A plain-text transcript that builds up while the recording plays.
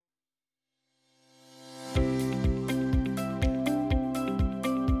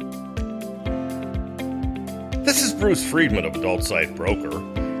This is Bruce Friedman of Adult Site Broker,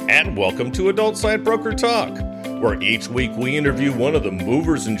 and welcome to Adult Site Broker Talk, where each week we interview one of the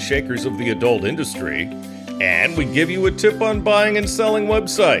movers and shakers of the adult industry, and we give you a tip on buying and selling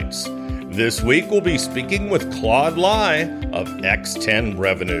websites. This week we'll be speaking with Claude of X10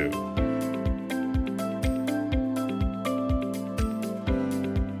 Revenue.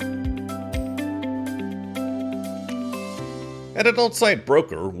 At Adult Site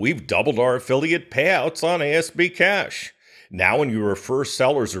Broker, we've doubled our affiliate payouts on ASB Cash. Now when you refer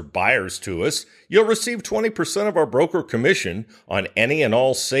sellers or buyers to us, you'll receive 20% of our broker commission on any and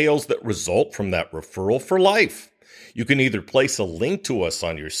all sales that result from that referral for life. You can either place a link to us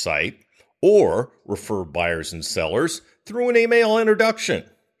on your site or refer buyers and sellers through an email introduction.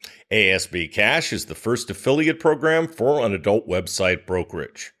 ASB Cash is the first affiliate program for an adult website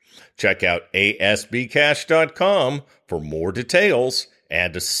brokerage. Check out asbcash.com for more details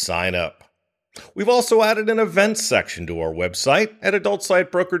and to sign up. We've also added an events section to our website at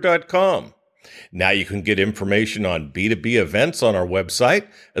adultsitebroker.com. Now you can get information on B2B events on our website,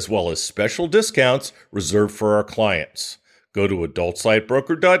 as well as special discounts reserved for our clients. Go to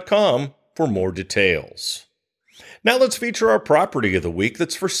adultsitebroker.com for more details. Now let's feature our property of the week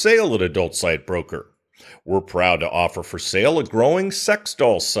that's for sale at Adult Site Broker. We're proud to offer for sale a growing sex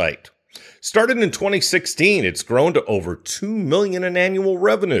doll site. Started in 2016, it's grown to over $2 million in annual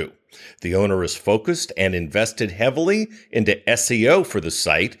revenue. The owner is focused and invested heavily into SEO for the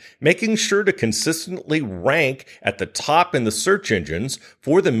site, making sure to consistently rank at the top in the search engines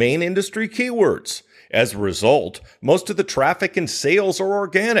for the main industry keywords. As a result, most of the traffic and sales are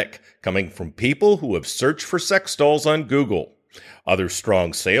organic, coming from people who have searched for sex dolls on Google. Other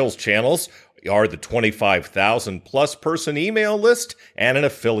strong sales channels are the 25,000 plus person email list and an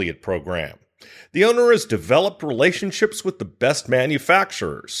affiliate program. The owner has developed relationships with the best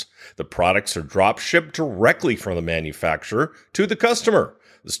manufacturers. The products are drop shipped directly from the manufacturer to the customer.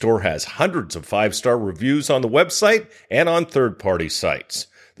 The store has hundreds of 5-star reviews on the website and on third-party sites.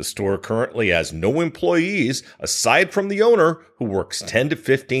 The store currently has no employees aside from the owner, who works 10 to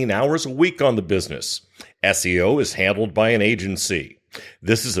 15 hours a week on the business. SEO is handled by an agency.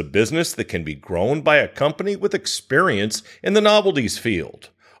 This is a business that can be grown by a company with experience in the novelties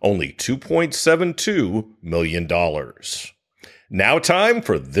field. Only $2.72 million. Now time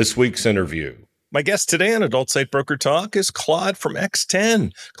for this week's interview. My guest today on Adult Site Broker Talk is Claude from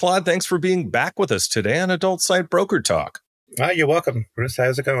X10. Claude, thanks for being back with us today on Adult Site Broker Talk. You're welcome, Bruce.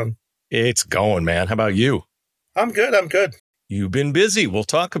 How's it going? It's going, man. How about you? I'm good. You've been busy. We'll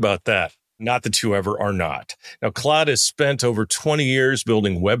talk about that. Not that you ever are not. Now, Claude has spent over 20 years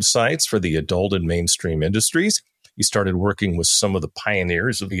building websites for the adult and mainstream industries. He started working with some of the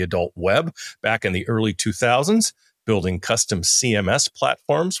pioneers of the adult web back in the early 2000s, building custom CMS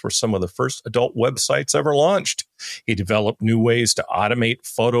platforms for some of the first adult websites ever launched. He developed new ways to automate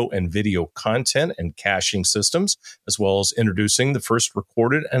photo and video content and caching systems, as well as introducing the first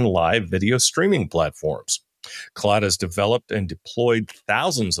recorded and live video streaming platforms. Claude has developed and deployed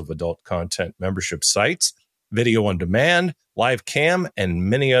thousands of adult content membership sites, video on demand, live cam, and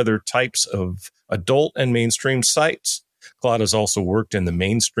many other types of adult and mainstream sites. Claude has also worked in the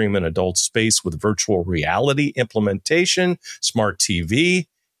mainstream and adult space with virtual reality implementation, smart TV,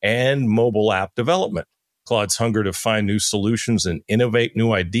 and mobile app development. Claude's hunger to find new solutions and innovate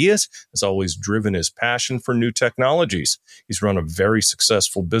new ideas has always driven his passion for new technologies. He's run a very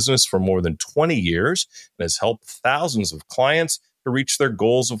successful business for more than 20 years and has helped thousands of clients to reach their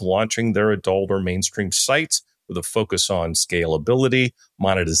goals of launching their adult or mainstream sites with a focus on scalability,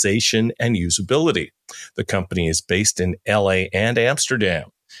 monetization, and usability. The company is based in LA and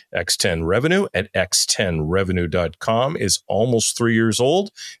Amsterdam. X10 Revenue at x10revenue.com is almost 3 years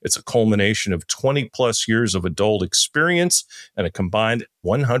old. It's a culmination of 20 plus years of adult experience and a combined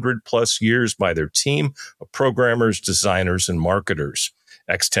 100 plus years by their team of programmers, designers, and marketers.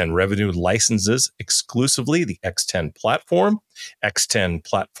 X10 Revenue licenses exclusively the X10 platform,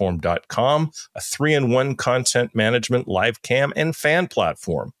 x10platform.com, a 3-in-1 content management, live cam, and fan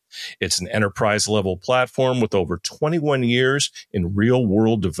platform. It's an enterprise-level platform with over 21 years in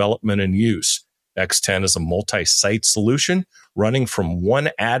real-world development and use. X10 is a multi-site solution running from one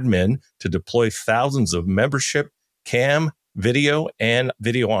admin to deploy thousands of membership, cam, video, and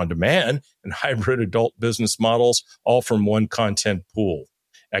video on demand and hybrid adult business models, all from one content pool.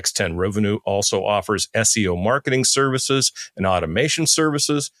 X10 Revenue also offers SEO marketing services and automation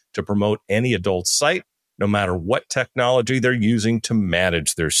services to promote any adult site, no matter what technology they're using to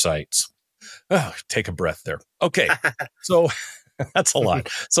manage their sites. Oh, take a breath there. Okay, so that's a lot.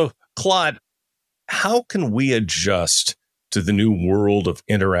 So, Claude, how can we adjust to the new world of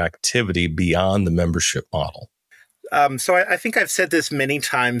interactivity beyond the membership model? So I think I've said this many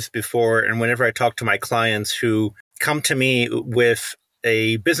times before, and whenever I talk to my clients who come to me with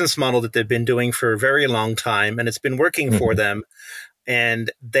a business model that they've been doing for a very long time, and it's been working for them,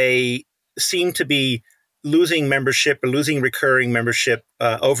 and they seem to be losing membership or losing recurring membership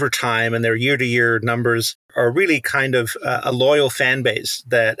over time, and their year-to-year numbers are really kind of a loyal fan base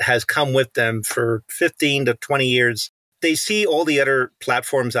that has come with them for 15 to 20 years. They see all the other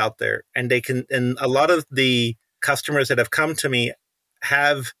platforms out there, and and a lot of the customers that have come to me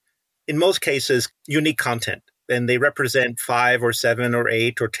have, in most cases, unique content. And they represent 5 or 7 or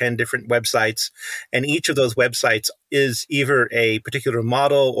 8 or 10 different websites. And each of those websites is either a particular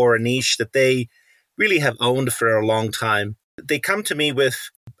model or a niche that they really have owned for a long time. They come to me with,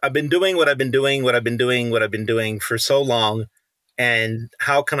 I've been doing what I've been doing, what I've been doing, what I've been doing for so long. And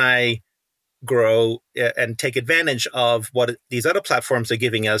how can I grow and take advantage of what these other platforms are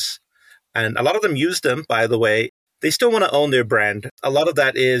giving us? And a lot of them use them, by the way. They still want to own their brand. A lot of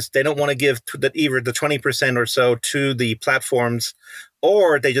that is they don't want to give either the 20% or so to the platforms,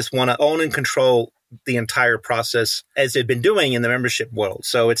 or they just want to own and control the entire process as they've been doing in the membership world.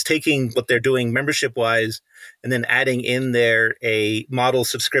 So it's taking what they're doing membership wise and then adding in there a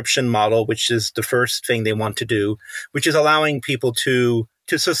subscription model, which is the first thing they want to do, which is allowing people to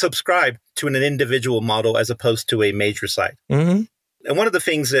subscribe to an individual model as opposed to a major site. Mm-hmm. And one of the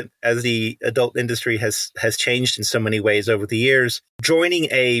things that, as the adult industry has changed in so many ways over the years, joining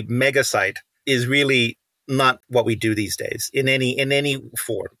a mega site is really not what we do these days in any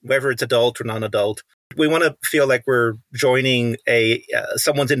form, whether it's adult or non-adult. We want to feel like we're joining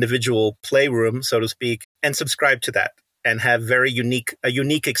someone's individual playroom, so to speak, and subscribe to that and have a unique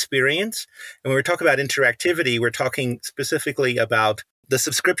experience. And when we talk about interactivity, we're talking specifically about the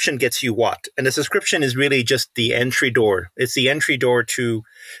subscription gets you what? And the subscription is really just the entry door. It's the entry door to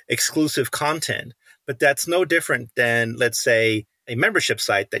exclusive content. But that's no different than, let's say, a membership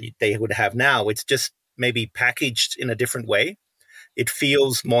site that they would have now. It's just maybe packaged in a different way. It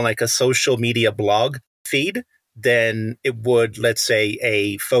feels more like a social media blog feed than it would, let's say,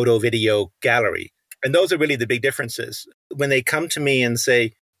 a photo video gallery. And those are really the big differences. When they come to me and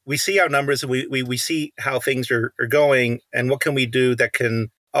say, we see our numbers, we see how things are going, and what can we do that can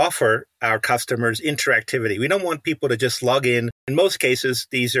offer our customers interactivity. We don't want people to just log in. In most cases,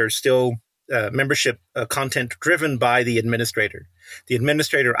 these are still membership content driven by the administrator. The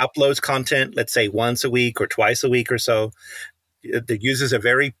administrator uploads content, let's say once a week or twice a week or so. The users are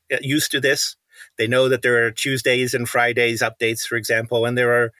very used to this. They know that there are Tuesdays and Fridays updates, for example, and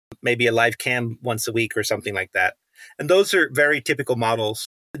there are maybe a live cam once a week or something like that. And those are very typical models.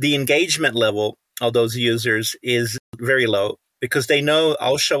 The engagement level of those users is very low because they know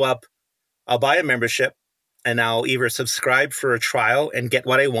I'll show up, I'll buy a membership, and I'll either subscribe for a trial and get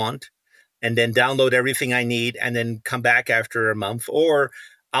what I want, and then download everything I need, and then come back after a month. Or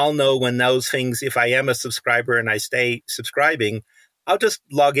I'll know when those things, if I am a subscriber and I stay subscribing, I'll just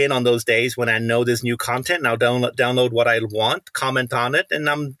log in on those days when I know there's new content, and I'll download what I want, comment on it, and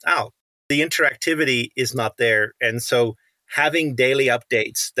I'm out. The interactivity is not there. And so having daily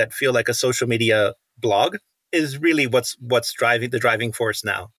updates that feel like a social media blog is really what's driving the driving force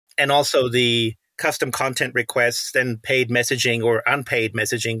now. And also the custom content requests and paid messaging or unpaid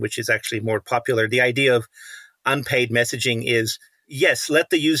messaging, which is actually more popular. The idea of unpaid messaging is, yes, let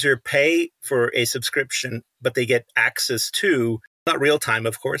the user pay for a subscription, but they get access to, not real time,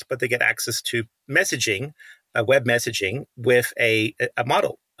 of course, but they get access to messaging, web messaging with a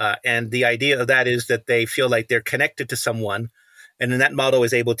model. And the idea of that is that they feel like they're connected to someone. And then that model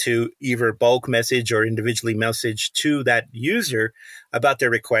is able to either bulk message or individually message to that user about their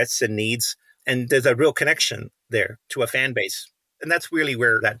requests and needs. And there's a real connection there to a fan base. And that's really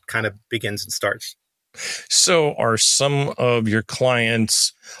where that kind of begins and starts. So are some of your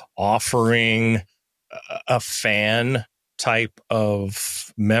clients offering a fan type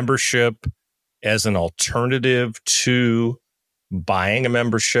of membership as an alternative to buying a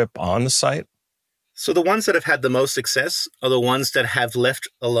membership on the site? So the ones that have had the most success are the ones that have left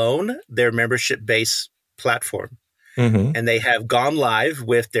alone their membership-based platform. Mm-hmm. And they have gone live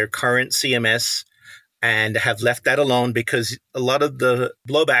with their current CMS and have left that alone, because a lot of the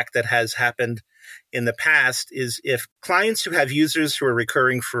blowback that has happened in the past is if clients who have users who are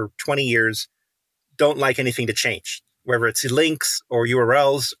recurring for 20 years don't like anything to change, whether it's links or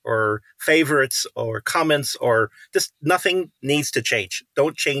URLs or favorites or comments, or just nothing needs to change.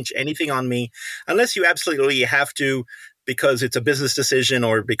 Don't change anything on me unless you absolutely have to, because it's a business decision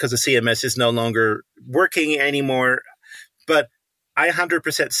or because the CMS is no longer working anymore. But I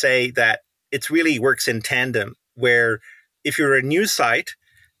 100% say that it really works in tandem, where if you're a new site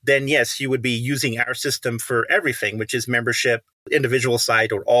then yes, you would be using our system for everything, which is membership, individual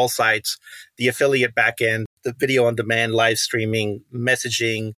site or all sites, the affiliate backend, the video on demand, live streaming,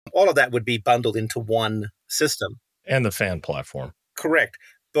 messaging, all of that would be bundled into one system. And the fan platform. Correct.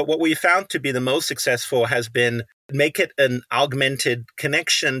 But what we found to be the most successful has been make it an augmented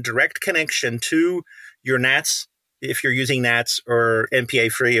connection, direct connection to your NATs, if you're using NATs, or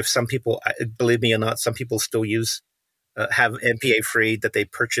MPA free. If some people, believe me or not, some people still have MPA free that they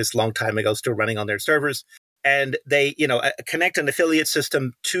purchased a long time ago, still running on their servers. And they, connect an affiliate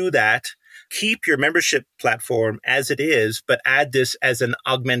system to that, keep your membership platform as it is, but add this as an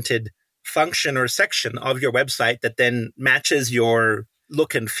augmented function or section of your website that then matches your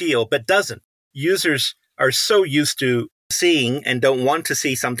look and feel, but doesn't. Users are so used to seeing and don't want to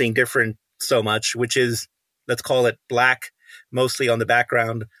see something different so much, which is, let's call it black, mostly on the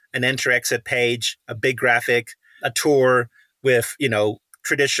background, an enter-exit page, a big graphic, a tour with,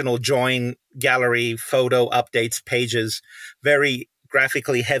 traditional join gallery, photo updates, pages, very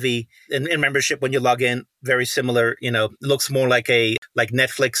graphically heavy. In membership, when you log in, very similar, looks more like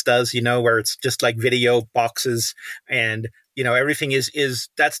Netflix does, where it's just like video boxes and, everything is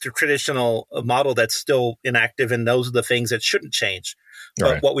that's the traditional model that's still inactive. And those are the things that shouldn't change.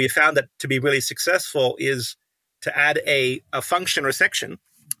 Right. But what we found that to be really successful is to add a function or section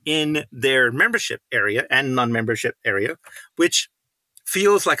in their membership area and non-membership area, which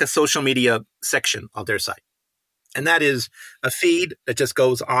feels like a social media section of their site. And that is a feed that just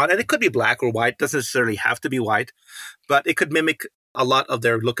goes on. And it could be black or white, doesn't necessarily have to be white, but it could mimic a lot of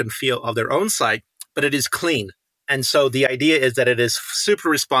their look and feel of their own site, but it is clean. And so the idea is that it is super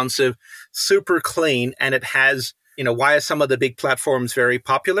responsive, super clean, and it has, why are some of the big platforms very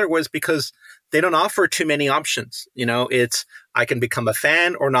popular? Was because they don't offer too many options. It's, I can become a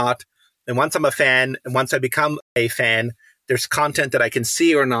fan or not. And once I'm a fan, and once I become a fan, there's content that I can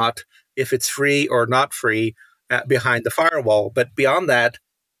see or not, if it's free or not free, behind the firewall. But beyond that,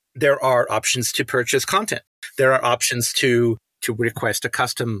 there are options to purchase content. There are options to request a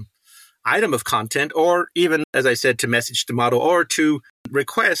custom item of content, or even, as I said, to message the model, or to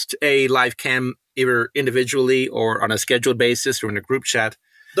request a live cam either individually or on a scheduled basis or in a group chat.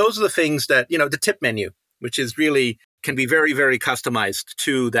 Those are the things that, the tip menu, which is really can be very, very customized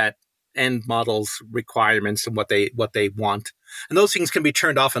to that end model's requirements and what they want. And those things can be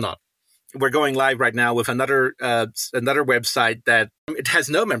turned off and on. We're going live right now with another website that it has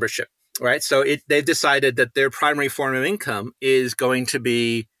no membership, right? So they've decided that their primary form of income is going to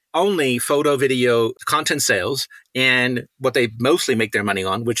be only photo, video, content sales, and what they mostly make their money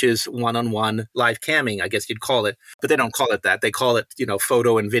on, which is one-on-one live camming, I guess you'd call it. But they don't call it that. They call it,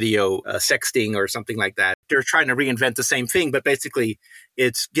 photo and video sexting or something like that. They're trying to reinvent the same thing, but basically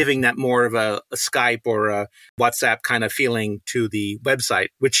it's giving that more of a Skype or a WhatsApp kind of feeling to the website,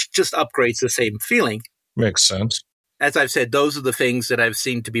 which just upgrades the same feeling. Makes sense. As I've said, those are the things that I've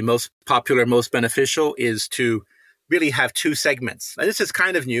seen to be most popular, most beneficial, is to really have two segments. And this is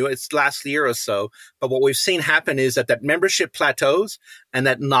kind of new. It's last year or so. But what we've seen happen is that membership plateaus and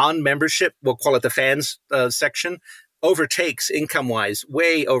that non-membership, we'll call it the fans section, way overtakes income-wise,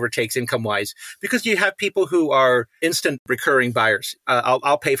 because you have people who are instant recurring buyers.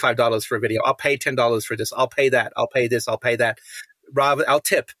 I'll pay $5 for a video. I'll pay $10 for this. I'll pay that. I'll pay this. I'll pay that. Rather, I'll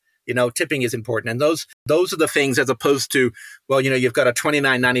tip. Tipping is important. And those are the things, as opposed to, you've got a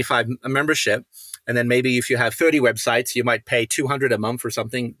 $29.95 membership. And then maybe if you have 30 websites, you might pay $200 a month or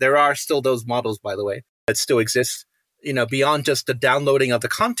something. There are still those models, by the way, that still exist. Beyond just the downloading of the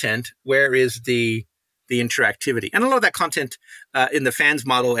content, where is the interactivity? And a lot of that content in the fans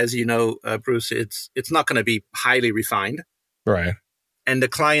model, as you know, Bruce, it's not going to be highly refined. Right. And the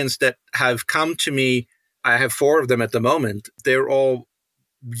clients that have come to me, I have 4 of them at the moment, they're all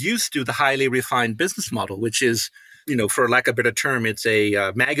used to the highly refined business model, which is, for lack of a better term, it's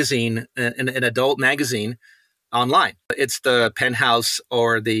a magazine, an adult magazine online. It's the Penthouse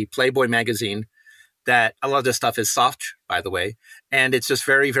or the Playboy magazine. That a lot of this stuff is soft, by the way, and it's just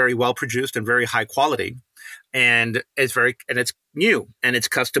very, very well produced and very high quality, and it's new and it's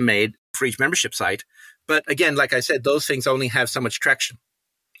custom made for each membership site. But again, like I said, those things only have so much traction,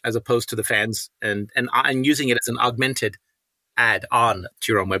 as opposed to the fans and using it as an augmented add on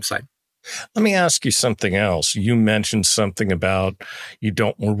to your own website. Let me ask you something else. You mentioned something about you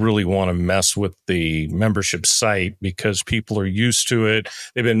don't really want to mess with the membership site because people are used to it.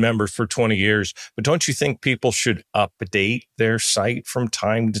 They've been members for 20 years. But don't you think people should update their site from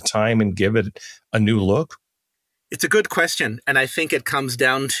time to time and give it a new look? It's a good question. And I think it comes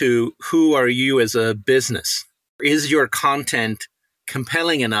down to, who are you as a business? Is your content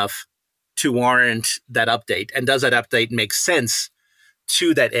compelling enough to warrant that update? And does that update make sense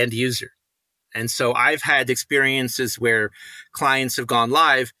to that end user. And so I've had experiences where clients have gone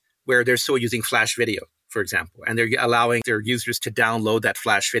live where they're still using Flash video, for example, and they're allowing their users to download that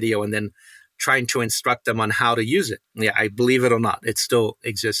Flash video and then trying to instruct them on how to use it. Yeah, I believe it or not, it still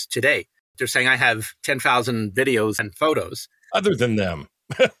exists today. They're saying I have 10,000 videos and photos. Other than them.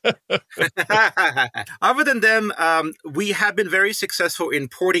 Other than them, we have been very successful in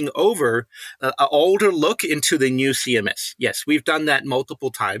porting over an older look into the new CMS. Yes, we've done that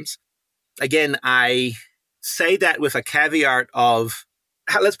multiple times. Again, I say that with a caveat of,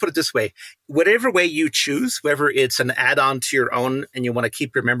 let's put it this way, whatever way you choose, whether it's an add-on to your own and you want to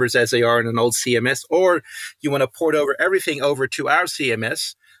keep your members as they are in an old CMS, or you want to port over everything over to our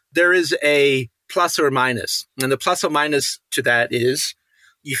CMS, there is a plus or minus. And the plus or minus to that is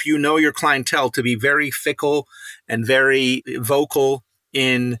if you know your clientele to be very fickle and very vocal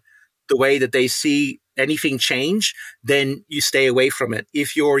in the way that they see anything change, then you stay away from it.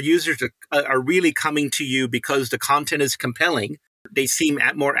 If your users are really coming to you because the content is compelling, they seem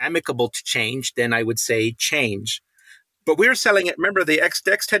more amicable to change, then I would say change. But we're selling it. Remember, the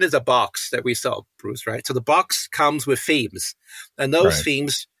X10 is a box that we sell, Bruce, right? So the box comes with themes. And those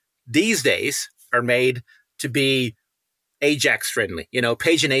themes these days are made to be Ajax friendly.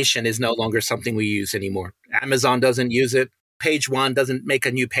 Pagination is no longer something we use anymore. Amazon doesn't use it. Page 1 doesn't make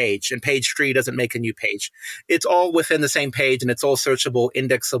a new page, and page 3 doesn't make a new page. It's all within the same page, and it's all searchable,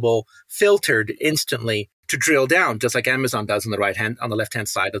 indexable, filtered instantly to drill down, just like Amazon does on the left-hand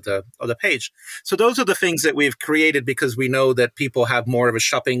side of the page. So those are the things that we've created because we know that people have more of a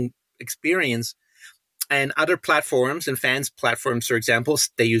shopping experience. And other platforms and fans platforms, for example,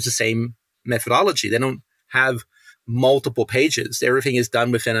 they use the same methodology. They don't have multiple pages. Everything is done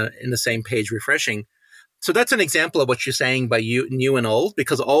in the same page refreshing. So that's an example of what you're saying by new and old,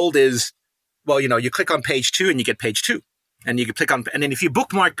 because old is, you click on page 2 and you get page 2. And you can click on, and then if you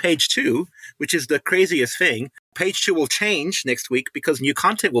bookmark page 2, which is the craziest thing, page 2 will change next week because new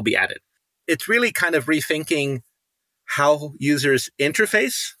content will be added. It's really kind of rethinking how users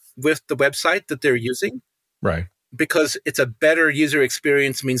interface with the website that they're using. Right. Because it's a better user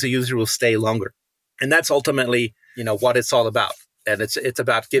experience means the user will stay longer. And that's ultimately, what it's all about. And it's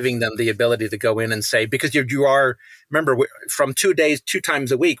about giving them the ability to go in and say, because you are, remember, from 2 days, 2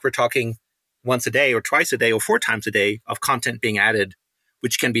 times a week, we're talking once a day or twice a day or 4 times a day of content being added,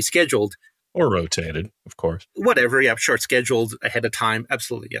 which can be scheduled. Or rotated, of course. Whatever, yeah, sure, scheduled ahead of time.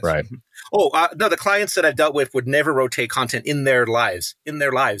 Absolutely, yes. Right. Mm-hmm. No, the clients that I've dealt with would never rotate content in their lives. And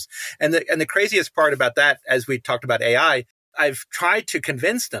the craziest part about that, as we talked about AI, I've tried to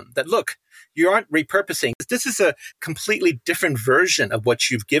convince them that, look, you aren't repurposing. This is a completely different version of what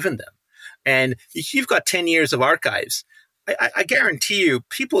you've given them. And if you've got 10 years of archives, I guarantee you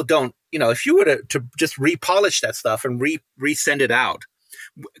people don't, if you were to just repolish that stuff and resend it out,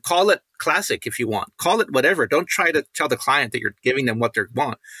 call it classic if you want, call it whatever. Don't try to tell the client that you're giving them what they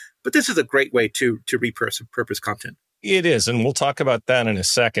want. But this is a great way to repurpose content. It is. And we'll talk about that in a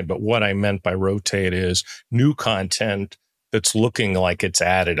second. But what I meant by rotate is new content that's looking like it's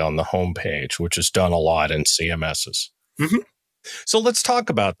added on the homepage, which is done a lot in CMSs. Mm-hmm. So let's talk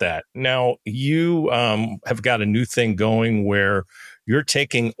about that. Now, you have got a new thing going where you're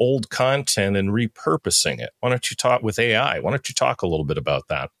taking old content and repurposing it. Why don't you talk with AI? Why don't you talk a little bit about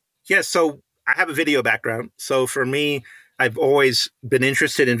that? Yeah, so I have a video background. So for me, I've always been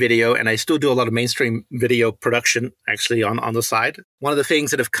interested in video, and I still do a lot of mainstream video production actually on the side. One of the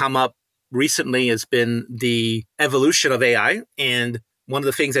things that have come up recently has been the evolution of AI. And one of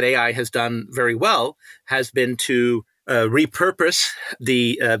the things that AI has done very well has been to repurpose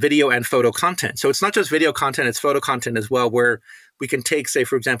the video and photo content. So it's not just video content, it's photo content as well, where we can take, say,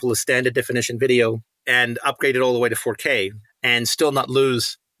 for example, a standard definition video and upgrade it all the way to 4K and still not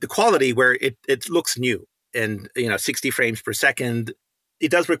lose the quality where it looks new and 60 frames per second.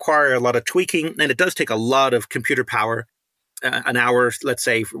 It does require a lot of tweaking, and it does take a lot of computer power. An hour, let's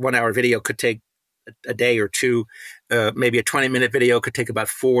say 1 hour video could take a day or two. Maybe a 20-minute video could take about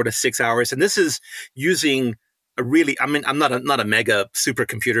 4 to 6 hours. And this is using I'm not a mega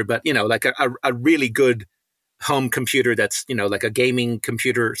supercomputer, but like a really good home computer that's like a gaming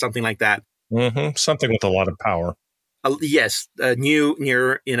computer or something like that. Mm-hmm. Something with a lot of power. Yes,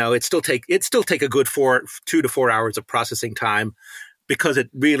 it still take a good 2 to 4 hours of processing time, because it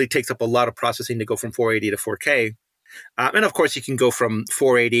really takes up a lot of processing to go from 480 to 4K. And of course, you can go from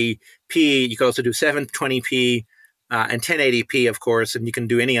 480p. You can also do 720p and 1080p, of course, and you can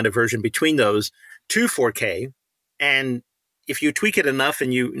do any other version between those to 4K. And if you tweak it enough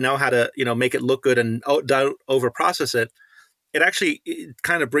and you know how to make it look good and don't overprocess it, it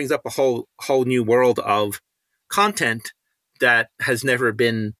kind of brings up a whole new world of content that has never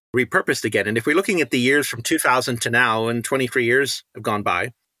been repurposed again. And if we're looking at the years from 2000 to now, and 23 years have gone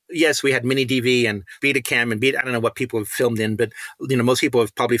by, yes, we had mini DV and Betacam and Beta. I don't know what people have filmed in, but most people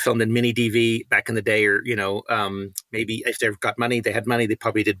have probably filmed in mini DV back in the day, or maybe if they've got money, they had money, they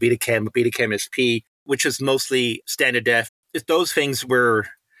probably did Betacam, Betacam SP, which is mostly standard def. If those things were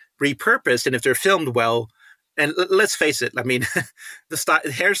repurposed and if they're filmed well, and let's face it, I mean, the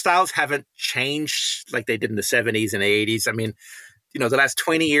hairstyles haven't changed like they did in the 70s and the 80s. I mean, the last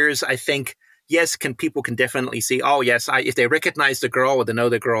 20 years, I think, yes, people can definitely see, oh, yes, if they recognize the girl or they know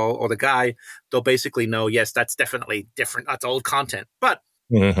the girl or the guy, they'll basically know, yes, that's definitely different. That's old content. But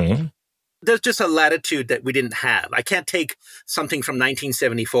there's just a latitude that we didn't have. I can't take something from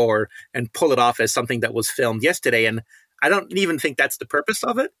 1974 and pull it off as something that was filmed yesterday. And I don't even think that's the purpose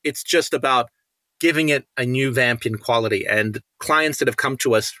of it. It's just about giving it a new vamp in quality. And clients that have come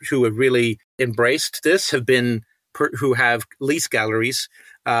to us who have really embraced this have been who have lease galleries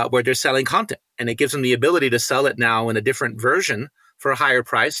where they're selling content. And it gives them the ability to sell it now in a different version for a higher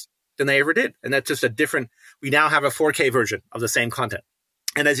price than they ever did. And that's just we now have a 4K version of the same content.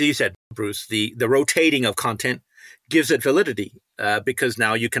 And as you said, Bruce, the rotating of content gives it validity because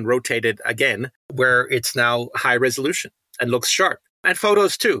now you can rotate it again where it's now high resolution and looks sharp. And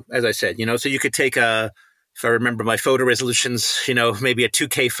photos too, as I said, so you could take if I remember my photo resolutions, maybe a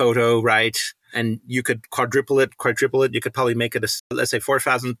 2K photo, right? And you could quadruple it. You could probably make it, let's say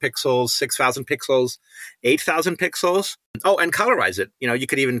 4,000 pixels, 6,000 pixels, 8,000 pixels. Oh, and colorize it. You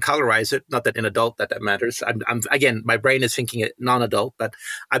could even colorize it. Not that in adult that matters. I'm again, my brain is thinking it non-adult, but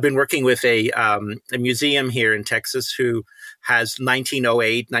I've been working with a museum here in Texas who has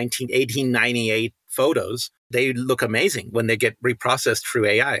 1898 photos. They look amazing when they get reprocessed through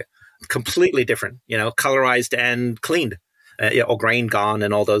AI. Completely different, colorized and cleaned. Or grain gone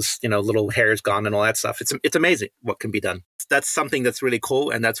and all those, little hairs gone and all that stuff. It's amazing what can be done. That's something that's really cool.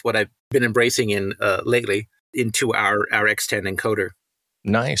 And that's what I've been embracing lately into our X10 encoder.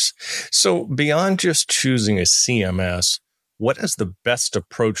 Nice. So beyond just choosing a CMS, what is the best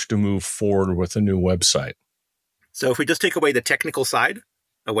approach to move forward with a new website? So if we just take away the technical side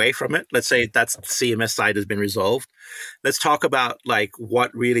away from it, let's say that's the CMS side has been resolved. Let's talk about what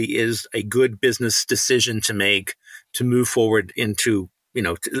really is a good business decision to make to move forward into,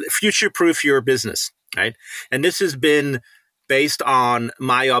 future-proof your business, right? And this has been based on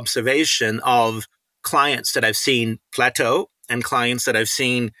my observation of clients that I've seen plateau and clients that I've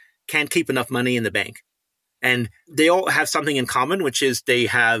seen can't keep enough money in the bank. And they all have something in common, which is they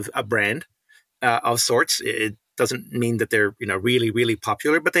have a brand of sorts. It doesn't mean that they're, really, really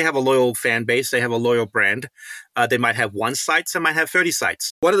popular, but they have a loyal fan base. They have a loyal brand. They might have 1 site, some might have 30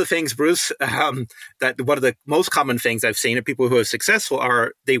 sites. One of the things, Bruce, one of the most common things I've seen of people who are successful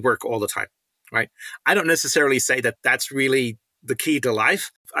are they work all the time, right? I don't necessarily say that that's really the key to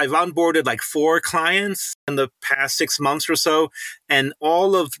life. I've onboarded 4 clients in the past 6 months or so, and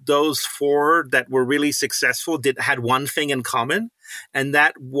all of those 4 that were really successful had one thing in common, and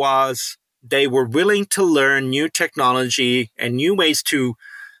that was they were willing to learn new technology and new ways to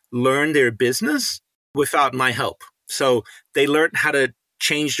learn their business without my help. So they learned how to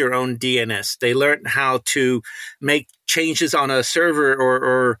change their own DNS. They learned how to make changes on a server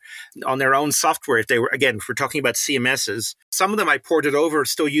or on their own software. If we're talking about CMSs, some of them I ported over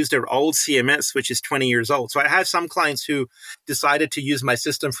still use their old CMS, which is 20 years old. So I have some clients who decided to use my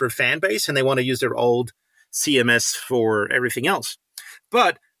system for fan base and they want to use their old CMS for everything else.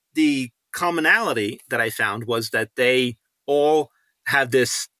 But the commonality that I found was that they all have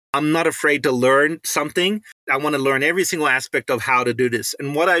this, I'm not afraid to learn something. I want to learn every single aspect of how to do this.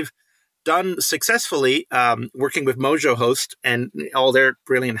 And what I've done successfully, working with Mojo Host and all their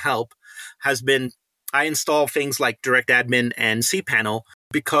brilliant help, has been I install things like Direct Admin and cPanel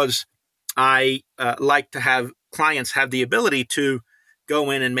because I like to have clients have the ability to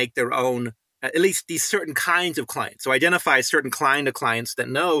go in and make their own, at least these certain kinds of clients. So identify a certain kind of clients that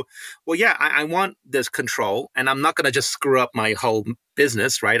know, well, yeah, I want this control and I'm not going to just screw up my whole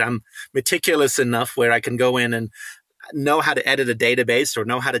business, right? I'm meticulous enough where I can go in and know how to edit a database or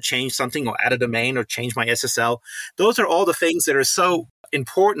know how to change something or add a domain or change my SSL. Those are all the things that are so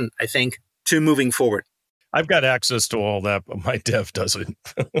important, I think, to moving forward. I've got access to all that, but my dev doesn't.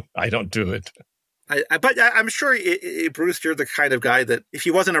 I don't do it. But I'm sure, Bruce, you're the kind of guy that if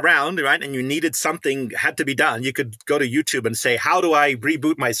he wasn't around, right, and you needed something had to be done, you could go to YouTube and say, how do I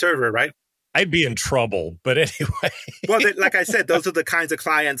reboot my server, right? I'd be in trouble, but anyway. Well, like I said, those are the kinds of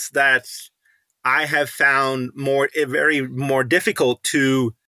clients that I have found very more difficult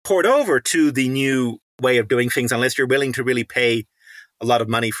to port over to the new way of doing things unless you're willing to really pay a lot of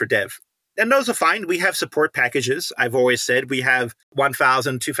money for dev. And those are fine. We have support packages. I've always said we have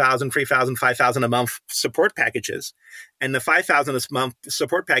 1,000, 2,000, 3,000, 5,000 a month support packages. And the 5,000 a month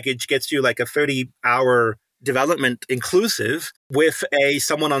support package gets you like a 30-hour development inclusive with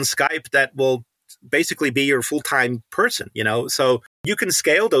someone on Skype that will basically be your full-time person, So you can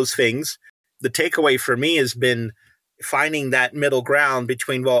scale those things. The takeaway for me has been finding that middle ground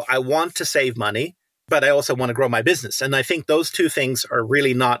between, well, I want to save money, but I also want to grow my business. And I think those two things are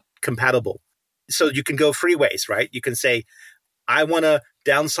really not compatible. So you can go three ways, right? You can say, I want to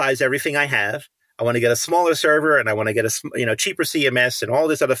downsize everything I have. I want to get a smaller server and I want to get a cheaper CMS and all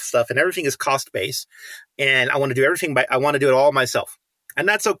this other stuff. And everything is cost-based. And I want to do everything, I want to do it all myself. And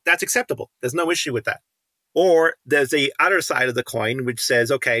that's acceptable. There's no issue with that. Or there's the other side of the coin, which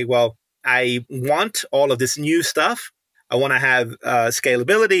says, okay, well, I want all of this new stuff. I want to have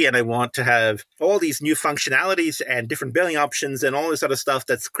scalability and I want to have all these new functionalities and different billing options and all this other stuff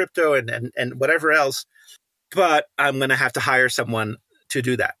that's crypto and whatever else. But I'm going to have to hire someone to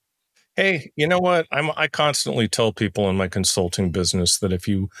do that. Hey, you know what? I constantly tell people in my consulting business that if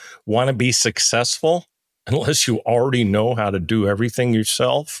you want to be successful, unless you already know how to do everything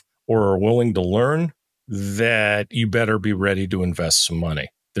yourself or are willing to learn, that you better be ready to invest some money.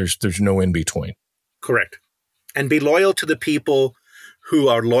 There's no in between. Correct. And be loyal to the people who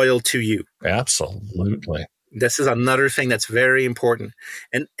are loyal to you. Absolutely. This is another thing that's very important.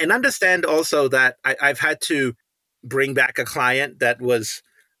 And understand also that I've had to bring back a client that was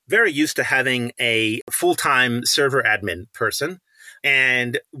very used to having a full-time server admin person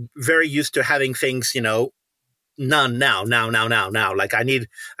and very used to having things, none now. Like I need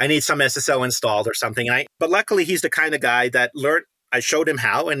some SSO installed or something. But luckily he's the kind of guy that learned. I showed him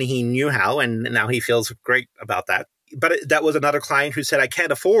how and he knew how, and now he feels great about that. But that was another client who said, I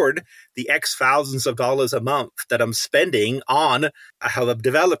can't afford the X thousands of dollars a month that I'm spending on. I have a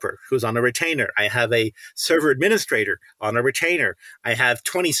developer who's on a retainer. I have a server administrator on a retainer. I have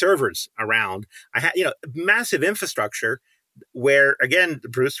 20 servers around. I have, massive infrastructure where, again,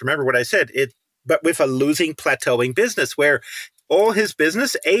 Bruce, remember what I said, but with a losing, plateauing business where all his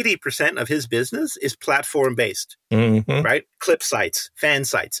business, 80% of his business is platform-based, right? Clip sites, fan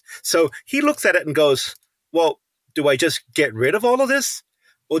sites. So he looks at it and goes, well, do I just get rid of all of this?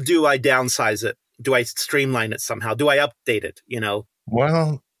 Or do I downsize it? Do I streamline it somehow? Do I update it,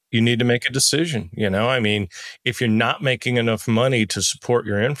 Well, you need to make a decision, I mean, if you're not making enough money to support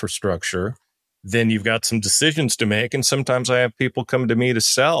your infrastructure, then you've got some decisions to make. And sometimes I have people come to me to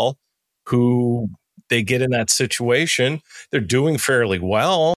sell who they get in that situation. They're doing fairly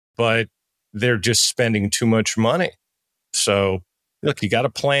well, but they're just spending too much money. So look, you got a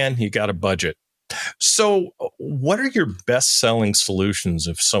plan, you got a budget. So what are your best selling solutions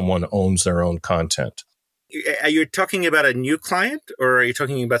if someone owns their own content? Are you talking about a new client or are you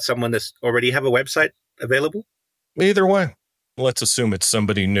talking about someone that's already have a website available? Either way. Let's assume it's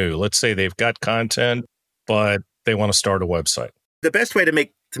somebody new. Let's say they've got content, but they want to start a website. The best way to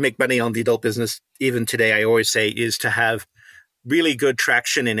make money on the adult business, even today, I always say, is to have really good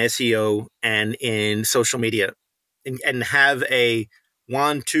traction in SEO and in social media and have a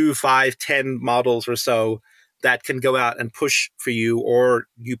 1, 2, 5, 10 models or so that can go out and push for you or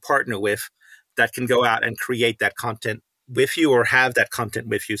you partner with that can go out and create that content with you or have that content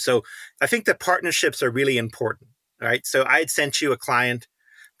with you. So I think that partnerships are really important, right? So I had sent you a client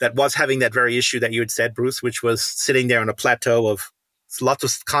that was having that very issue that you had said, Bruce, which was sitting there on a plateau of lots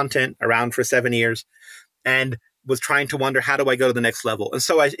of content around for 7 years and was trying to wonder, how do I go to the next level? And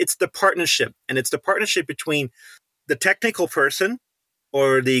so it's the partnership, and it's the partnership between the technical person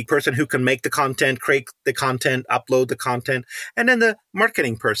or the person who can make the content, create the content, upload the content, and then the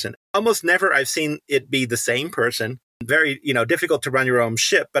marketing person. Almost never I've seen it be the same person. Very, difficult to run your own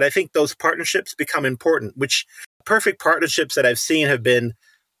ship. But I think those partnerships become important, which perfect partnerships that I've seen have been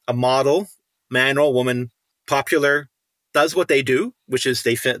a model, man or woman, popular, does what they do, which is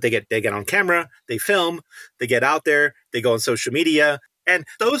they get on camera, they film, they get out there, they go on social media. And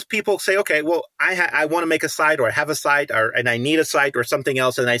those people say, okay, well, I want to make a site or I have a site and I need a site or something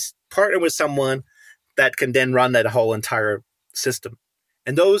else. And I partner with someone that can then run that whole entire system.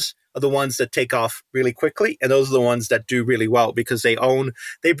 And those are the ones that take off really quickly. And those are the ones that do really well because they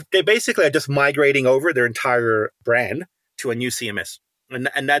basically are just migrating over their entire brand to a new CMS.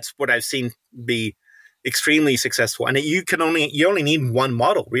 And that's what I've seen be extremely successful. And you only need one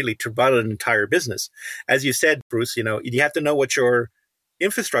model really to run an entire business. As you said, Bruce, you have to know what your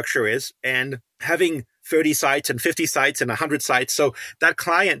infrastructure is, and having 30 sites and 50 sites and 100 sites. So that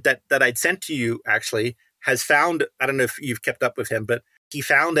client that I'd sent to you actually has found, I don't know if you've kept up with him, but he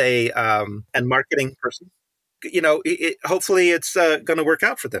found a marketing person. hopefully it's going to work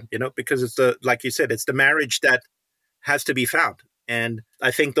out for them, because it's like you said, it's the marriage that has to be found. And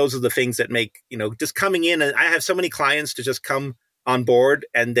I think those are the things that make, just coming in. And I have so many clients to just come on board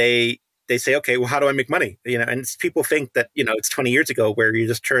and they say, okay, well, how do I make money? And people think that, it's 20 years ago where you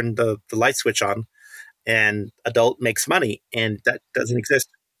just turn the light switch on and adult makes money. And that doesn't exist.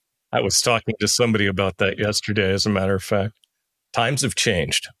 I was talking to somebody about that yesterday, as a matter of fact. Times have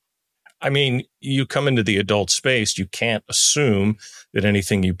changed. I mean, you come into the adult space, you can't assume that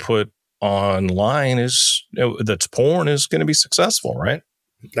anything you put online that's porn is going to be successful, right?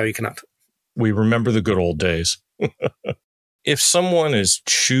 No, you cannot. We remember the good old days. If someone is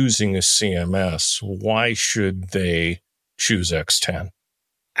choosing a CMS, why should they choose X10?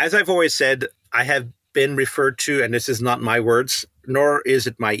 As I've always said, I have been referred to, and this is not my words, nor is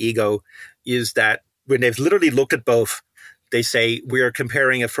it my ego, is that when they've literally looked at both, they say we are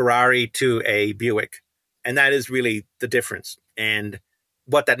comparing a Ferrari to a Buick. And that is really the difference. And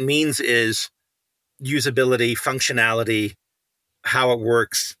what that means is usability, functionality, how it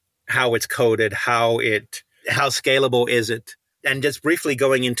works, how it's coded, how scalable is it? And just briefly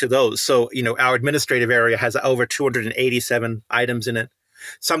going into those. So, our administrative area has over 287 items in it.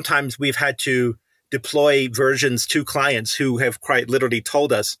 Sometimes we've had to deploy versions to clients who have quite literally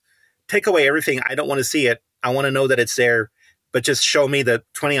told us, take away everything. I don't want to see it. I want to know that it's there, but just show me the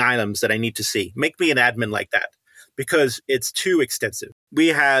 20 items that I need to see. Make me an admin like that because it's too extensive. We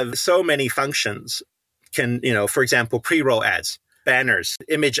have so many functions. For example, pre-roll ads, banners,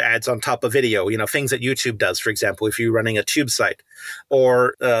 image ads on top of video, things that YouTube does, for example, if you're running a tube site,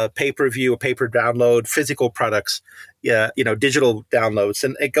 or pay-per-view, a paper download, physical products, digital downloads,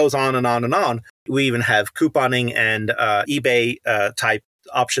 and it goes on and on and on. We even have couponing and eBay type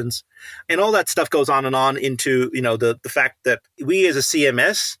options, and all that stuff goes on and on into, the fact that we as a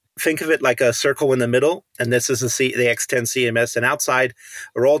CMS, think of it like a circle in the middle, and this is the X10 CMS, and outside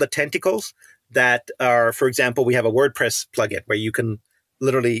are all the tentacles that are, for example, we have a WordPress plugin where you can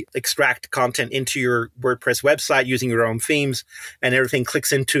literally extract content into your WordPress website using your own themes, and everything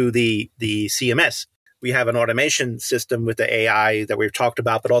clicks into the CMS. We have an automation system with the AI that we've talked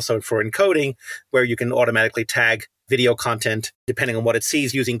about, but also for encoding, where you can automatically tag video content depending on what it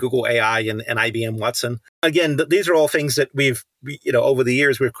sees using Google AI and IBM Watson. Again, these are all things that we've over the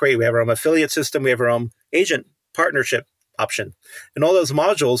years we've created. We have our own affiliate system, we have our own agent partnership option, and all those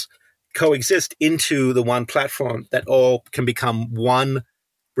modules coexist into the one platform that all can become one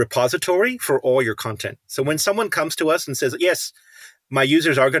repository for all your content. So when someone comes to us and says, yes, my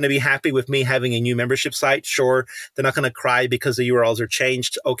users are going to be happy with me having a new membership site, sure, they're not going to cry because the URLs are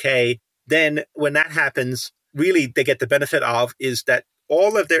changed, okay, then when that happens, really they get the benefit of is that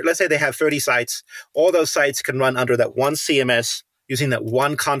all of let's say they have 30 sites, all those sites can run under that one CMS using that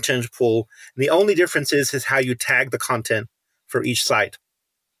one content pool. And the only difference is how you tag the content for each site.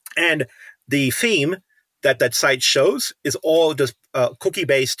 And the theme that site shows is all just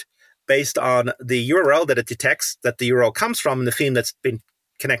cookie-based, based on the URL that it detects that the URL comes from and the theme that's been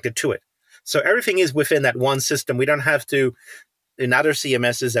connected to it. So everything is within that one system. We don't have to, in other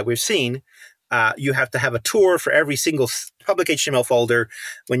CMSs that we've seen, you have to have a tour for every single public HTML folder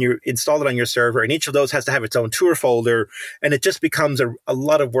when you install it on your server. And each of those has to have its own tour folder. And it just becomes a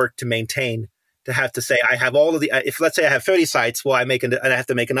lot of work to maintain, to have to say, I have all of the, if let's say I have 30 sites, well, and I have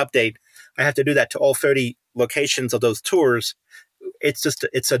to make an update. I have to do that to all 30 locations of those tours.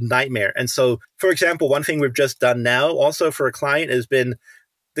 It's a nightmare. And so, for example, one thing we've just done now also for a client has been,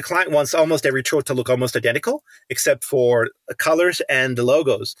 the client wants almost every tour to look almost identical, except for the colors and the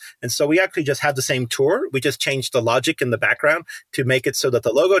logos. And so we actually just have the same tour. We just changed the logic in the background to make it so that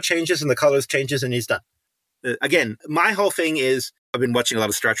the logo changes and the colors changes, and he's done. Again, my whole thing is, I've been watching a lot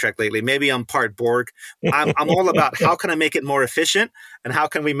of Star Trek lately. Maybe I'm part Borg. I'm all about how can I make it more efficient and how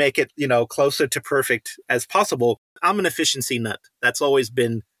can we make it, closer to perfect as possible. I'm an efficiency nut. That's always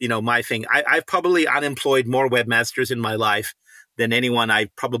been, my thing. I've probably unemployed more webmasters in my life than anyone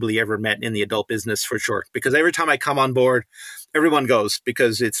I've probably ever met in the adult business, for sure. Because every time I come on board, everyone goes,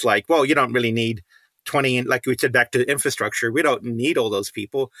 because it's like, well, you don't really need 20, like we said, back to infrastructure. We don't need all those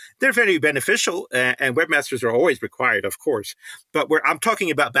people. They're very beneficial, and webmasters are always required, of course. But I'm talking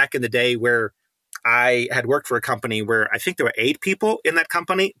about back in the day where I had worked for a company where I think there were 8 people in that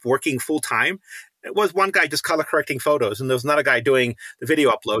company working full time. It was one guy just color correcting photos, and there was another guy doing the video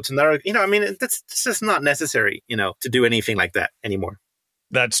uploads. And that's just not necessary, to do anything like that anymore.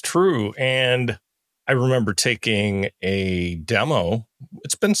 That's true. And I remember taking a demo.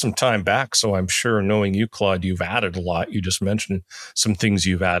 It's been some time back, so I'm sure, knowing you, Claude, you've added a lot. You just mentioned some things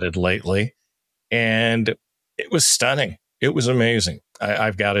you've added lately, and it was stunning. It was amazing.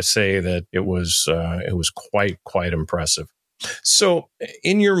 I've got to say that it was quite impressive. So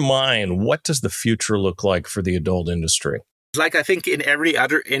in your mind, what does the future look like for the adult industry? Like I think in every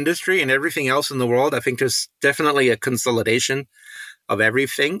other industry and everything else in the world, I think there's definitely a consolidation of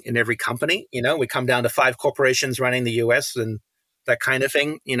everything in every company. We come down to 5 corporations running the US and that kind of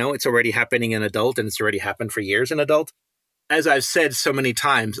thing. It's already happening in adult, and it's already happened for years in adult. As I've said so many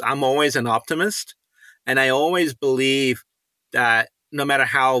times, I'm always an optimist, and I always believe that no matter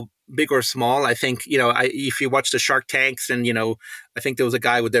how big or small, I think, if you watch the Shark Tanks and, I think there was a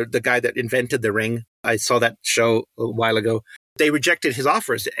guy with the guy that invented the ring. I saw that show a while ago. They rejected his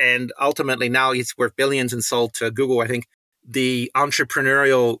offers, and ultimately now he's worth billions and sold to Google. I think the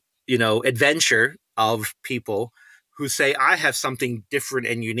entrepreneurial, adventure of people who say, I have something different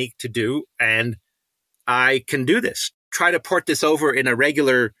and unique to do, and I can do this. Try to port this over in a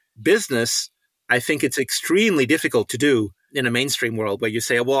regular business. I think it's extremely difficult to do in a mainstream world where you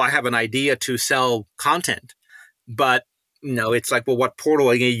say, well, I have an idea to sell content, but it's like, well, what portal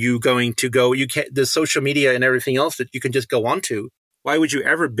are you going to go? You can't, the social media and everything else that you can just go onto. Why would you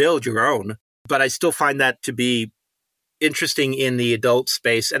ever build your own? But I still find that to be interesting in the adult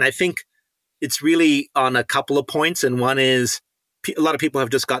space. And I think it's really on a couple of points. And one is a lot of people have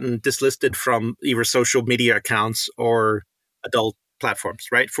just gotten dislisted from either social media accounts or adult platforms,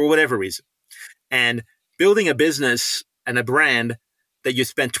 right? For whatever reason. And building a business and a brand that you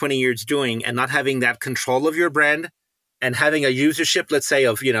spent 20 years doing and not having that control of your brand and having a usership, let's say,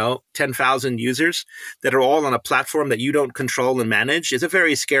 of, 10,000 users that are all on a platform that you don't control and manage is a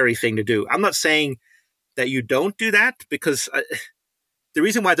very scary thing to do. I'm not saying that you don't do that, because the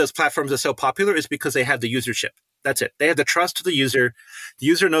reason why those platforms are so popular is because they have the usership. That's it. They have the trust of the user. The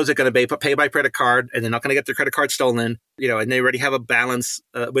user knows they're going to pay by credit card, and they're not going to get their credit card stolen, and they already have a balance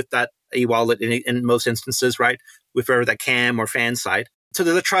with that e-wallet in most instances, right? With whether that CAM or fan side. So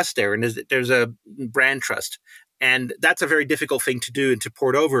there's a trust there, and there's a brand trust. And that's a very difficult thing to do and to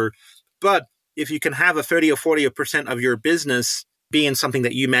port over. But if you can have a 30 or 40% of your business being something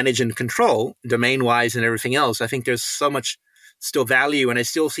that you manage and control, domain-wise and everything else, I think there's so much still value. And I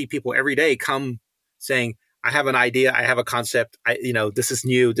still see people every day come saying, I have an idea, I have a concept, this is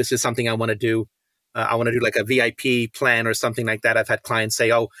new, this is something I want to do. I want to do like a VIP plan or something like that. I've had clients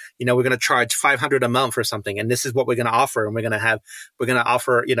say, we're going to charge $500 a month or something, and this is what we're going to offer. And we're going to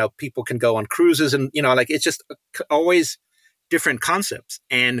offer, people can go on cruises, and, it's just always different concepts.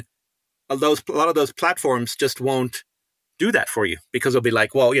 And a lot of those platforms just won't do that for you, because they'll be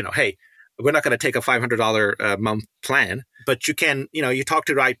like, well, hey, we're not going to take a $500 a month plan, but you can, you talk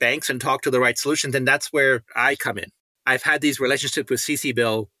to the right banks and talk to the right solutions. And that's where I come in. I've had these relationships with CC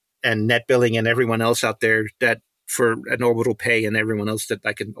Bill and Net Billing and everyone else out there that for an Orbital Pay and everyone else that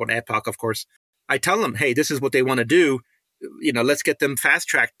I can, on Epoch, of course, I tell them, hey, this is what they want to do. Let's get them fast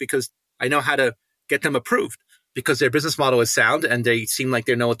tracked, because I know how to get them approved, because their business model is sound and they seem like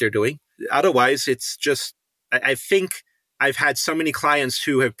they know what they're doing. Otherwise, it's just, I think I've had so many clients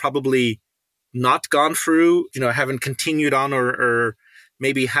who have probably not gone through, haven't continued on, or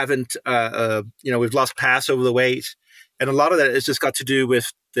maybe haven't, we've lost pass over the way. And a lot of that has just got to do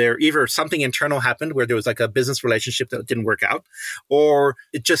with either something internal happened where there was like a business relationship that didn't work out, or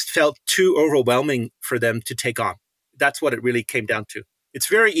it just felt too overwhelming for them to take on. That's what it really came down to. It's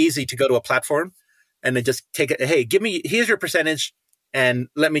very easy to go to a platform and then just take it. Hey, here's your percentage and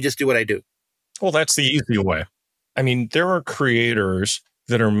let me just do what I do. Well, that's the easy way. I mean, there are creators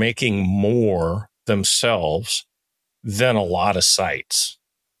that are making more themselves than a lot of sites.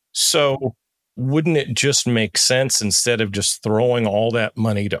 So wouldn't it just make sense, instead of just throwing all that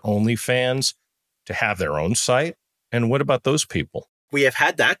money to OnlyFans, to have their own site? And what about those people? We have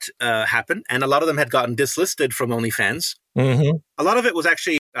had that happen, and a lot of them had gotten dislisted from OnlyFans. Mm-hmm. A lot of it was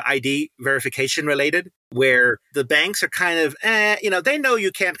actually ID verification related, where the banks are kind of, they know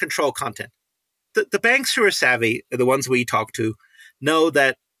you can't control content. The banks who are savvy, the ones we talk to, know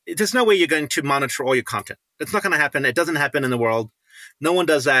that there's no way you're going to monitor all your content. It's not going to happen. It doesn't happen in the world. No one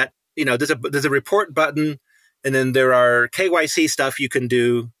does that. There's a report button, and then there are KYC stuff you can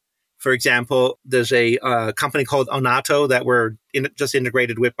do. For example, there's a company called Onato that we're just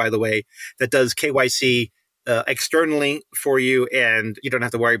integrated with, by the way, that does KYC externally for you, and you don't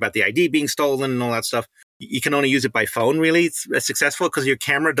have to worry about the ID being stolen and all that stuff. You can only use it by phone, really. It's successful because your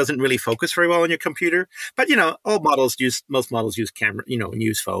camera doesn't really focus very well on your computer. But, most models use camera, and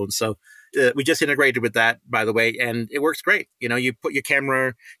use phones. So we just integrated with that, by the way, and it works great. You put your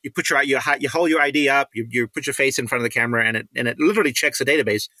camera, you hold your ID up, you put your face in front of the camera, and it literally checks the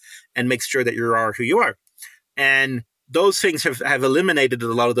database and makes sure that you are who you are. And those things have eliminated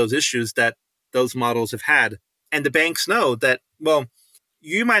a lot of those issues that those models have had. And the banks know that, well,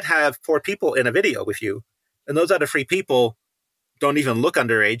 you might have 4 people in a video with you, and those other 3 people don't even look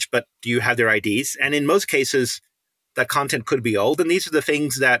underage, but do you have their IDs? And in most cases, that content could be old. And these are the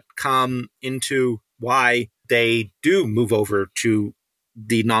things that come into why they do move over to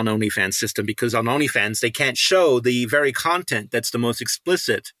the non-OnlyFans system, because on OnlyFans, they can't show the very content that's the most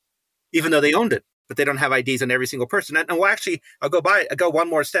explicit, even though they owned it, but they don't have IDs on every single person. And well, actually, I'll go one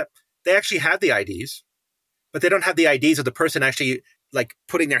more step. They actually have the IDs, but they don't have the IDs of the person actually like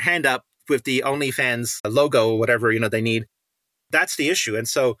putting their hand up with the OnlyFans logo or whatever, they need. That's the issue. And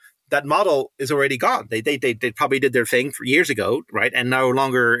so that model is already gone. They probably did their thing for years ago, right? And no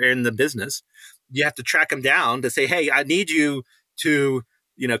longer in the business. You have to track them down to say, hey, I need you to,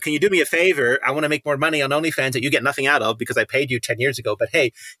 can you do me a favor? I want to make more money on OnlyFans that you get nothing out of because I paid you 10 years ago. But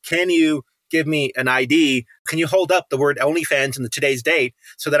hey, can you give me an ID? Can you hold up the word OnlyFans in today's date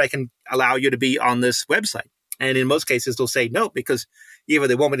so that I can allow you to be on this website? And in most cases, they'll say no, because either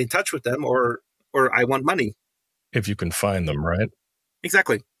they won't be in touch with them or I want money. If you can find them, right?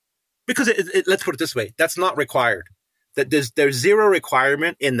 Exactly. Because let's put it this way. That's not required. That there's zero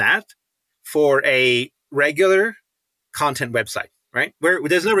requirement in that for a regular content website, right? Where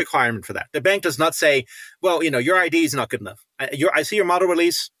there's no requirement for that. The bank does not say, well, your ID is not good enough. I see your model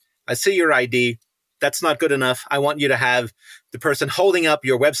release. I see your ID. That's not good enough. I want you to have the person holding up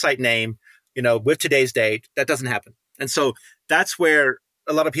your website name, with today's date. That doesn't happen. And so that's where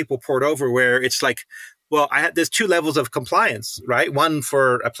a lot of people poured over, where it's like, well, there's 2 levels of compliance, right? One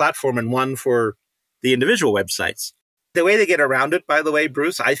for a platform and one for the individual websites. The way they get around it, by the way,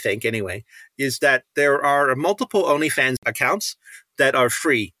 Bruce, I think anyway, is that there are multiple OnlyFans accounts that are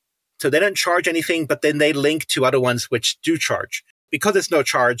free. So they don't charge anything, but then they link to other ones which do charge. Because it's no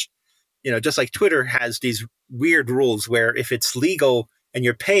charge, just like Twitter has these weird rules where if it's legal and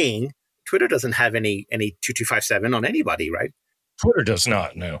you're paying, Twitter doesn't have any 2257 on anybody, right? Twitter does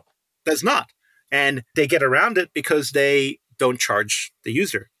not, no. Does not. And they get around it because they don't charge the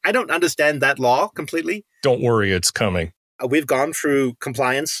user. I don't understand that law completely. Don't worry, it's coming. We've gone through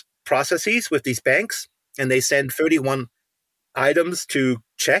compliance processes with these banks, and they send 31 items to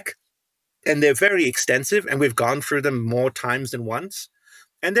check. And they're very extensive, and we've gone through them more times than once.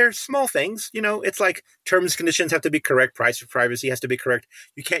 And they're small things, it's like terms and conditions have to be correct. Price for privacy has to be correct.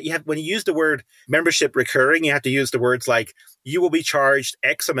 When you use the word membership recurring, you have to use the words like you will be charged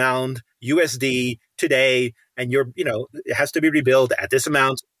X amount USD today. And it has to be rebilled at this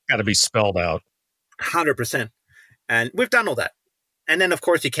amount. Got to be spelled out. 100%. And we've done all that. And then of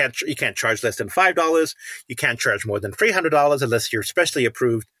course you can't charge less than $5. You can't charge more than $300 unless you're specially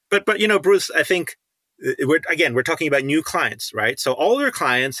approved. But Bruce, I think, we're talking about new clients, right? So all your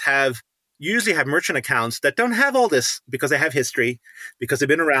clients usually have merchant accounts that don't have all this because they have history, because they've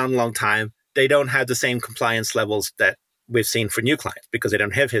been around a long time. They don't have the same compliance levels that we've seen for new clients because they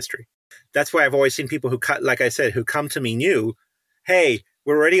don't have history. That's why I've always seen people who come to me new. Hey,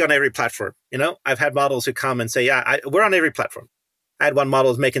 we're already on every platform. I've had models who come and say, yeah, we're on every platform. I had one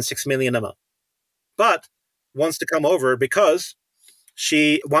model who's making $6 million a month, but wants to come over because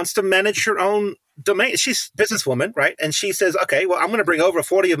she wants to manage her own domain. She's a businesswoman, right? And she says, okay, well, I'm going to bring over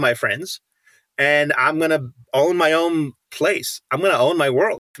 40 of my friends and I'm going to own my own place. I'm going to own my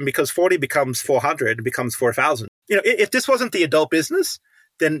world. And because 40 becomes 400, it becomes 4,000. If this wasn't the adult business,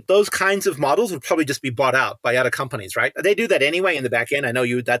 then those kinds of models would probably just be bought out by other companies, right? They do that anyway in the back end. I know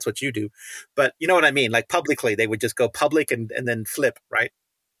that's what you do, but you know what I mean? Like publicly, they would just go public and then flip, right?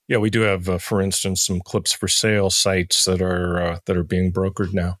 Yeah, we do have, for instance, some clips for sale sites that are being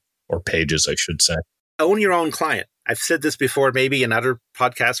brokered now, or pages, I should say. Own your own client. I've said this before, maybe in other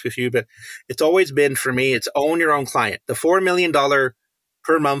podcasts with you, but it's always been for me, it's own your own client. The $4 million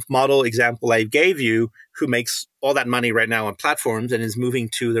per month model example I gave you, who makes all that money right now on platforms and is moving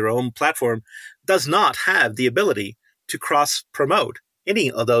to their own platform, does not have the ability to cross-promote any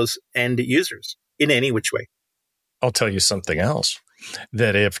of those end users in any which way. I'll tell you something else,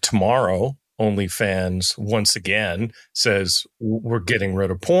 that if tomorrow OnlyFans once again says we're getting rid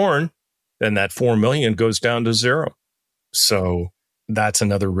of porn, then that 4 million goes down to 0. So that's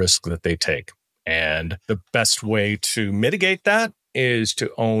another risk that they take. And the best way to mitigate that is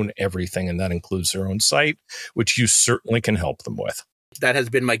to own everything. And that includes their own site, which you certainly can help them with. That has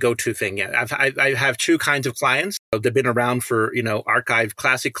been my go-to thing. Yeah, I have 2 kinds of clients. They've been around for, archived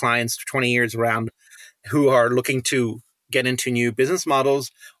classic clients, 20 years around, who are looking to get into new business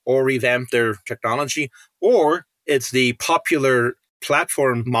models or revamp their technology, or it's the popular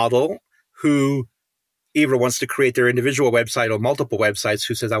platform model who either wants to create their individual website or multiple websites,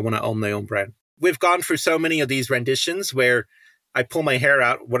 who says, I want to own my own brand. We've gone through so many of these renditions where I pull my hair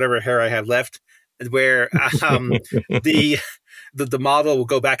out, whatever hair I have left, where the model will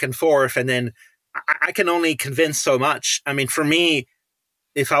go back and forth, and then I can only convince so much. I mean, for me,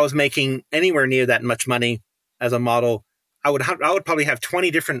 if I was making anywhere near that much money as a model, I would probably have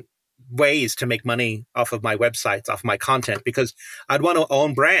 20 different ways to make money off of my websites, off my content, because I'd want to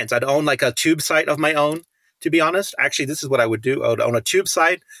own brands. I'd own like a tube site of my own, to be honest. Actually, this is what I would do. I would own a tube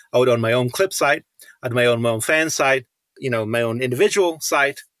site. I would own my own clip site. I'd own my own fan site, my own individual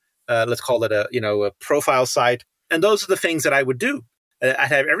site. Let's call it a profile site. And those are the things that I would do.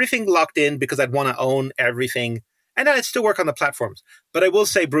 I'd have everything locked in because I'd want to own everything. And I'd still work on the platforms. But I will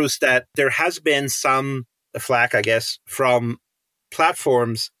say, Bruce, that there has been some flack, I guess, from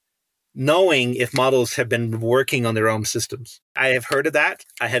platforms knowing if models have been working on their own systems. I have heard of that.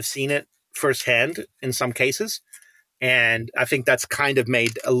 I have seen it firsthand in some cases. And I think that's kind of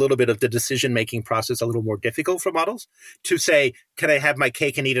made a little bit of the decision-making process a little more difficult for models to say, can I have my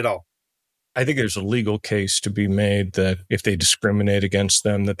cake and eat it all? I think there's a legal case to be made that if they discriminate against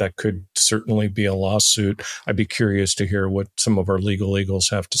them, that could certainly be a lawsuit. I'd be curious to hear what some of our legal eagles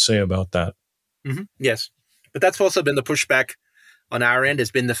have to say about that. Mm-hmm. Yes. But that's also been the pushback on our end,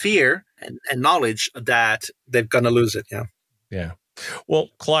 has been the fear and knowledge that they're going to lose it. Yeah. Yeah. Well,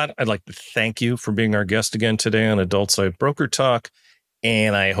 Claude, I'd like to thank you for being our guest again today on Adult Site Broker Talk,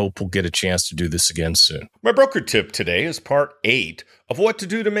 and I hope we'll get a chance to do this again soon. My broker tip today is part 8 of what to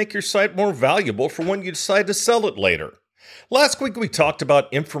do to make your site more valuable for when you decide to sell it later. Last week, we talked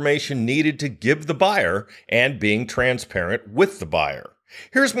about information needed to give the buyer and being transparent with the buyer.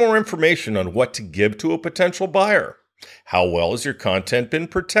 Here's more information on what to give to a potential buyer. How well has your content been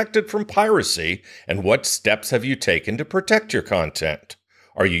protected from piracy, and what steps have you taken to protect your content?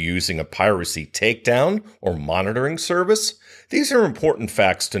 Are you using a piracy takedown or monitoring service? These are important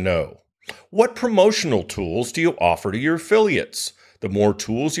facts to know. What promotional tools do you offer to your affiliates? The more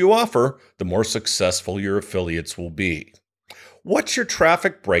tools you offer, the more successful your affiliates will be. What's your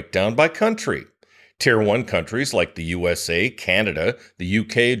traffic breakdown by country? Tier 1 countries like the USA, Canada, the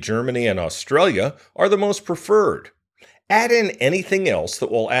UK, Germany, and Australia are the most preferred. Add in anything else that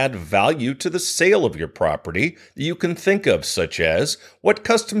will add value to the sale of your property that you can think of, such as what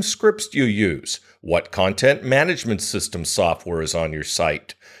custom scripts do you use? What content management system software is on your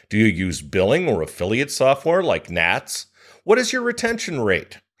site? Do you use billing or affiliate software like Nats? What is your retention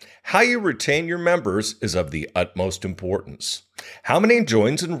rate? How you retain your members is of the utmost importance. How many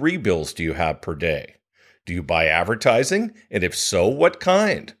joins and rebills do you have per day? Do you buy advertising? And if so, what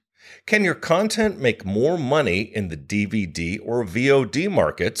kind? Can your content make more money in the DVD or VOD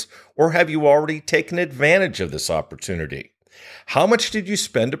markets, or have you already taken advantage of this opportunity? How much did you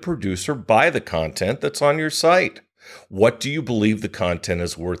spend to produce or buy the content that's on your site? What do you believe the content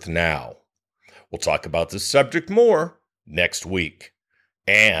is worth now? We'll talk about this subject more next week.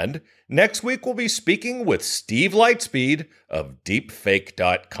 And next week we'll be speaking with Steve Lightspeed of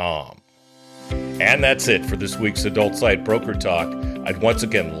deepfake.com. And that's it for this week's Adult Site Broker Talk. I'd once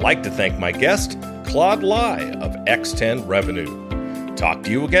again like to thank my guest, Claude Lai of X10 Revenue. Talk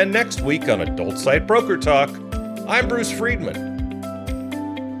to you again next week on Adult Site Broker Talk. I'm Bruce Friedman.